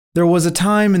There was a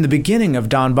time in the beginning of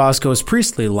Don Bosco's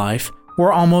priestly life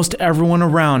where almost everyone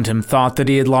around him thought that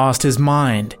he had lost his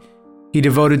mind. He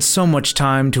devoted so much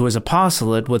time to his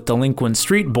apostolate with delinquent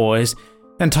street boys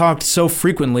and talked so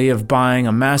frequently of buying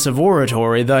a massive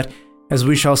oratory that, as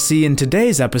we shall see in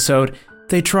today's episode,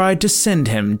 they tried to send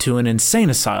him to an insane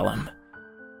asylum.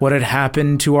 What had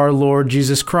happened to our Lord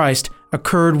Jesus Christ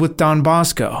occurred with Don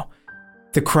Bosco.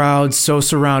 The crowd so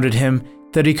surrounded him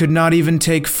that he could not even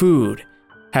take food.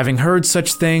 Having heard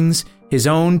such things, his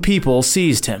own people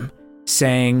seized him,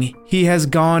 saying, "He has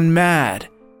gone mad."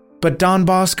 But Don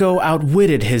Bosco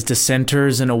outwitted his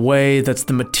dissenters in a way that's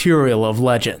the material of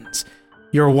legends.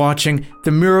 You're watching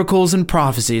The Miracles and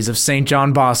Prophecies of St.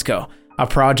 John Bosco, a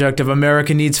project of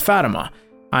America Needs Fatima.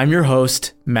 I'm your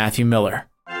host, Matthew Miller.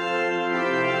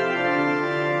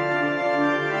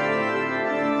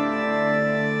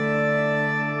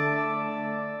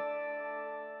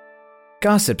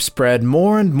 Gossip spread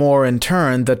more and more in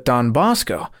turn that Don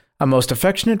Bosco, a most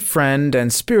affectionate friend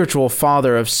and spiritual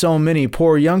father of so many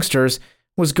poor youngsters,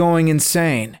 was going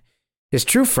insane. His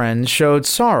true friends showed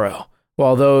sorrow,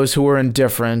 while those who were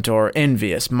indifferent or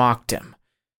envious mocked him.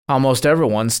 Almost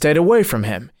everyone stayed away from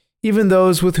him, even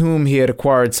those with whom he had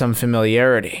acquired some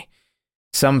familiarity.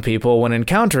 Some people, when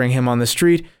encountering him on the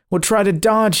street, would try to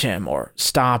dodge him or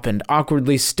stop and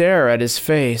awkwardly stare at his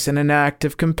face in an act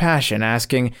of compassion,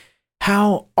 asking,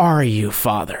 "How are you,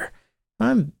 Father?"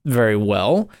 "I'm very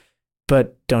well."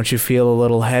 "But don't you feel a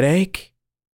little headache?"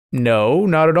 "No,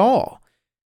 not at all."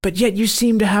 "But yet you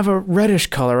seem to have a reddish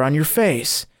color on your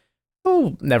face."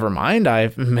 "Oh, never mind, I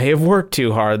may have worked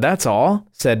too hard, that's all,"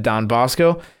 said Don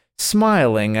Bosco,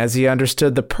 smiling as he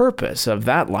understood the purpose of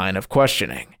that line of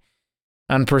questioning.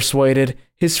 Unpersuaded,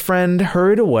 his friend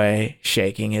hurried away,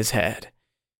 shaking his head.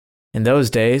 In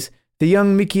those days, the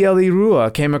young Michele Rua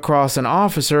came across an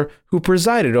officer who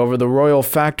presided over the royal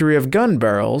factory of gun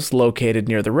barrels located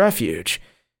near the refuge.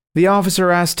 The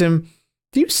officer asked him,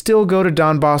 "Do you still go to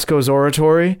Don Bosco's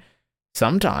oratory?"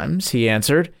 "Sometimes," he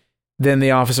answered. Then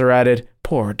the officer added,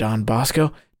 "Poor Don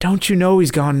Bosco, don't you know he's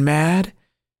gone mad?"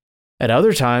 At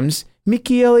other times,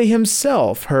 Michele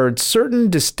himself heard certain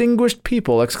distinguished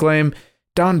people exclaim,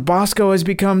 "Don Bosco has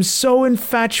become so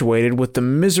infatuated with the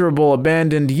miserable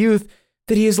abandoned youth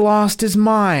that he has lost his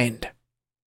mind."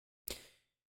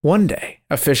 One day,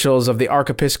 officials of the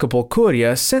archiepiscopal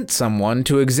curia sent someone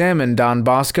to examine Don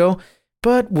Bosco,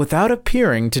 but without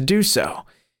appearing to do so.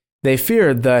 They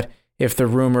feared that, if the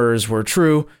rumors were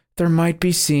true, there might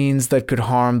be scenes that could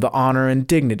harm the honor and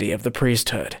dignity of the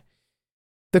priesthood.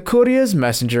 The curia's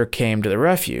messenger came to the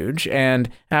refuge and,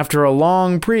 after a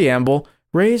long preamble,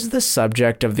 raised the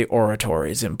subject of the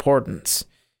oratory's importance.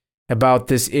 About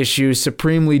this issue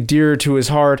supremely dear to his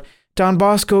heart, Don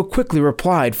Bosco quickly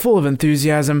replied, full of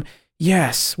enthusiasm,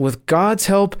 "Yes, with God's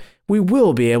help, we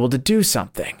will be able to do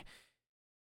something.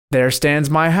 There stands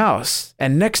my house,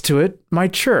 and next to it, my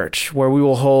church, where we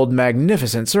will hold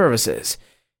magnificent services.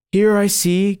 Here I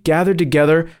see, gathered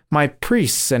together, my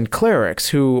priests and clerics,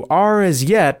 who are as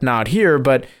yet not here,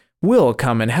 but will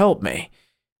come and help me.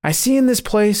 I see in this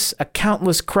place a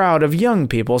countless crowd of young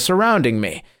people surrounding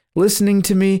me, listening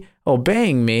to me,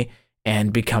 obeying me,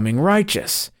 and becoming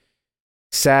righteous."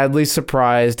 Sadly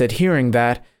surprised at hearing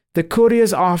that, the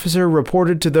curia's officer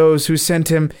reported to those who sent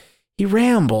him, "He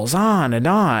rambles on and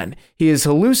on. He is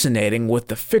hallucinating with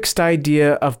the fixed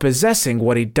idea of possessing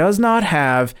what he does not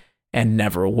have and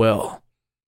never will."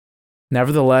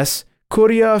 Nevertheless,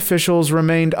 curia officials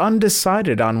remained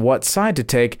undecided on what side to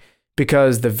take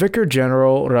because the Vicar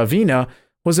General Ravina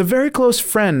was a very close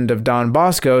friend of Don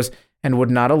Bosco's and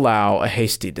would not allow a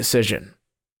hasty decision.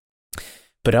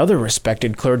 But other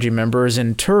respected clergy members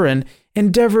in Turin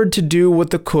endeavored to do what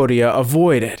the curia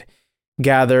avoided.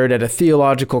 Gathered at a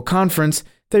theological conference,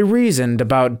 they reasoned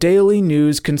about daily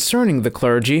news concerning the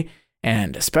clergy,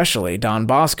 and especially Don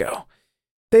Bosco.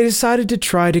 They decided to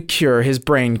try to cure his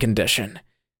brain condition.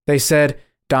 They said,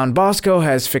 "Don Bosco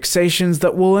has fixations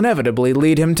that will inevitably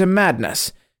lead him to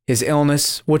madness. His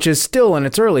illness, which is still in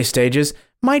its early stages,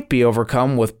 might be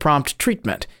overcome with prompt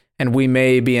treatment, and we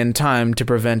may be in time to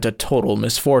prevent a total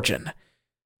misfortune.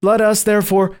 Let us,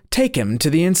 therefore, take him to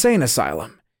the insane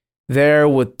asylum. There,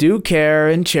 with due care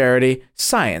and charity,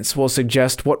 science will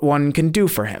suggest what one can do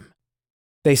for him."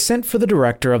 They sent for the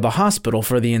director of the hospital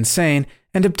for the insane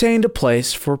and obtained a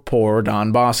place for poor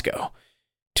Don Bosco.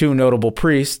 Two notable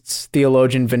priests,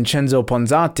 theologian Vincenzo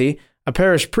Ponzati, a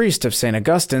parish priest of St.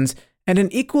 Augustine's, and an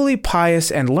equally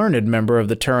pious and learned member of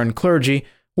the Turin clergy,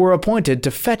 were appointed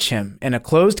to fetch him in a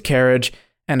closed carriage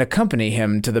and accompany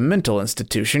him to the mental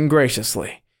institution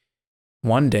graciously.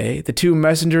 One day, the two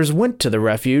messengers went to the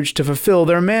refuge to fulfill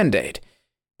their mandate.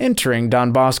 Entering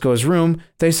Don Bosco's room,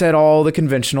 they said all the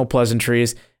conventional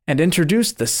pleasantries and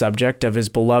introduced the subject of his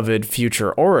beloved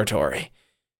future oratory.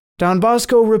 Don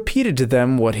Bosco repeated to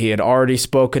them what he had already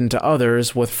spoken to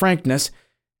others with frankness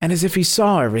and as if he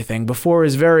saw everything before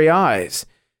his very eyes.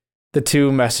 The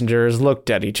two messengers looked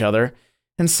at each other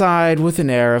and sighed with an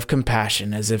air of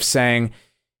compassion, as if saying,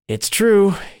 "It's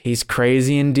true, he's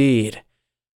crazy indeed."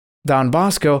 Don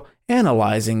Bosco,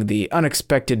 analyzing the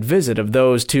unexpected visit of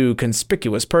those two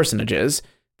conspicuous personages,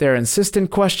 their insistent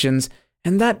questions,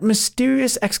 and that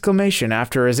mysterious exclamation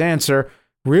after his answer,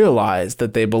 realized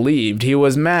that they believed he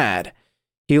was mad.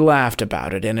 He laughed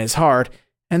about it in his heart,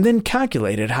 and then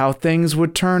calculated how things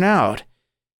would turn out.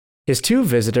 His two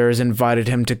visitors invited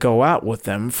him to go out with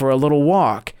them for a little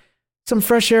walk. "Some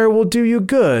fresh air will do you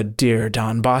good, dear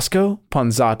Don Bosco,"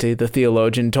 Ponzati the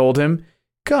theologian told him.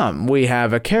 "Come, we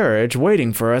have a carriage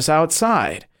waiting for us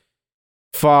outside."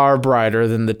 Far brighter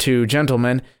than the two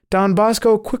gentlemen, Don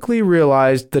Bosco quickly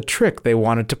realized the trick they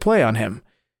wanted to play on him.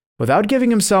 Without giving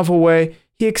himself away,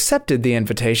 he accepted the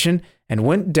invitation and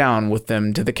went down with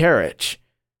them to the carriage.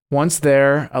 Once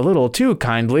there, a little too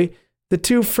kindly, the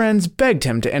two friends begged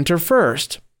him to enter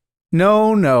first.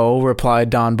 "No, no," replied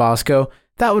Don Bosco,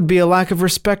 "that would be a lack of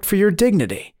respect for your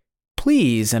dignity.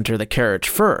 Please enter the carriage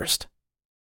first."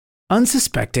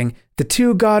 Unsuspecting, the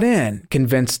two got in,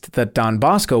 convinced that Don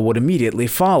Bosco would immediately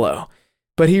follow.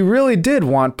 But he really did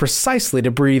want precisely to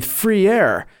breathe free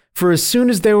air, for as soon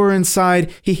as they were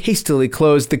inside, he hastily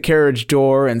closed the carriage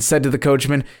door and said to the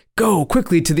coachman, "Go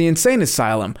quickly to the insane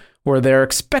asylum, where they're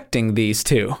expecting these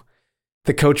two."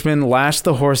 The coachman lashed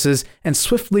the horses and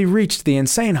swiftly reached the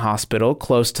insane hospital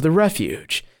close to the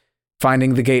refuge.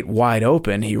 Finding the gate wide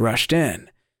open, he rushed in.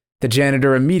 The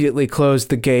janitor immediately closed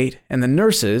the gate, and the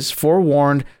nurses,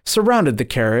 forewarned, surrounded the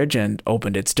carriage and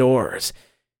opened its doors.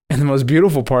 And the most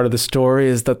beautiful part of the story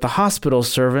is that the hospital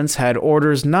servants had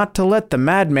orders not to let the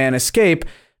madman escape,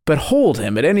 but hold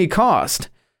him at any cost.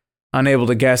 Unable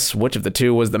to guess which of the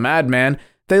two was the madman,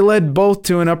 they led both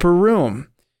to an upper room.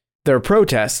 Their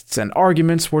protests and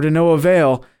arguments were to no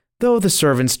avail, though the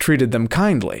servants treated them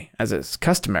kindly, as is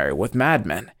customary with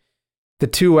madmen. The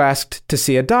two asked to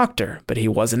see a doctor, but he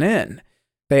wasn't in.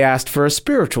 They asked for a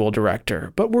spiritual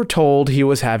director, but were told he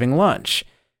was having lunch.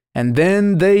 And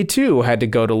then they too had to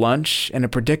go to lunch in a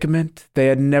predicament they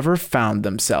had never found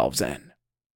themselves in.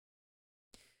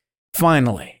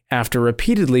 Finally, after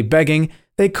repeatedly begging,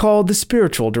 they called the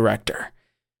spiritual director.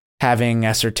 Having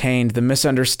ascertained the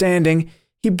misunderstanding,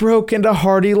 he broke into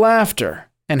hearty laughter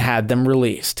and had them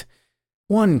released.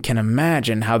 One can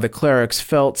imagine how the clerics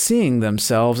felt seeing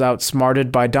themselves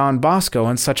outsmarted by Don Bosco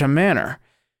in such a manner.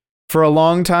 For a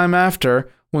long time after,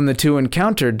 when the two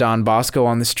encountered Don Bosco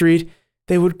on the street,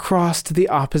 they would cross to the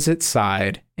opposite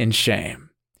side in shame.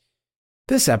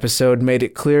 This episode made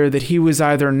it clear that he was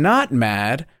either not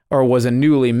mad or was a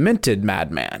newly minted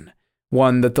madman,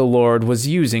 one that the Lord was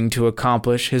using to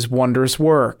accomplish his wondrous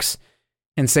works.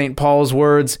 In St. Paul's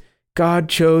words, God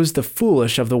chose the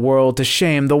foolish of the world to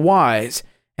shame the wise,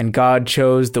 and God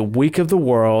chose the weak of the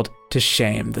world to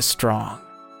shame the strong.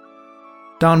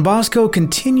 Don Bosco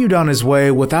continued on his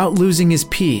way without losing his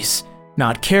peace,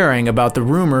 not caring about the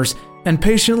rumors and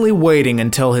patiently waiting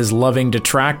until his loving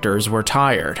detractors were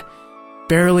tired.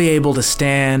 Barely able to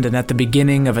stand and at the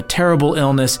beginning of a terrible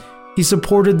illness, he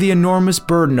supported the enormous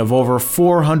burden of over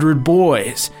 400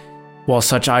 boys. While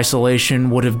such isolation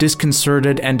would have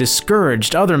disconcerted and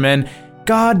discouraged other men,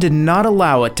 God did not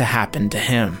allow it to happen to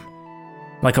him.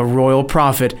 Like a royal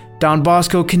prophet, Don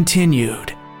Bosco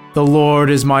continued, "The Lord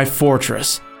is my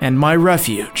fortress and my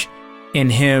refuge.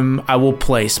 In him I will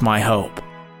place my hope."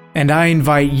 And I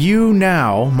invite you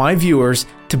now, my viewers,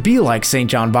 to be like St.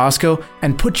 John Bosco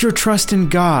and put your trust in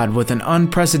God with an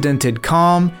unprecedented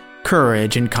calm,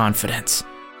 courage, and confidence.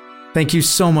 Thank you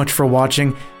so much for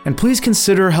watching, and please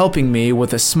consider helping me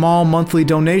with a small monthly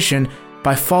donation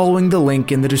by following the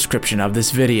link in the description of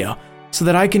this video, so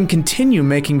that I can continue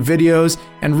making videos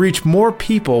and reach more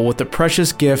people with the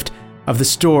precious gift of the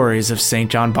stories of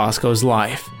St. John Bosco's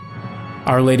life.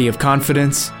 Our Lady of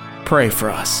Confidence, pray for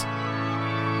us.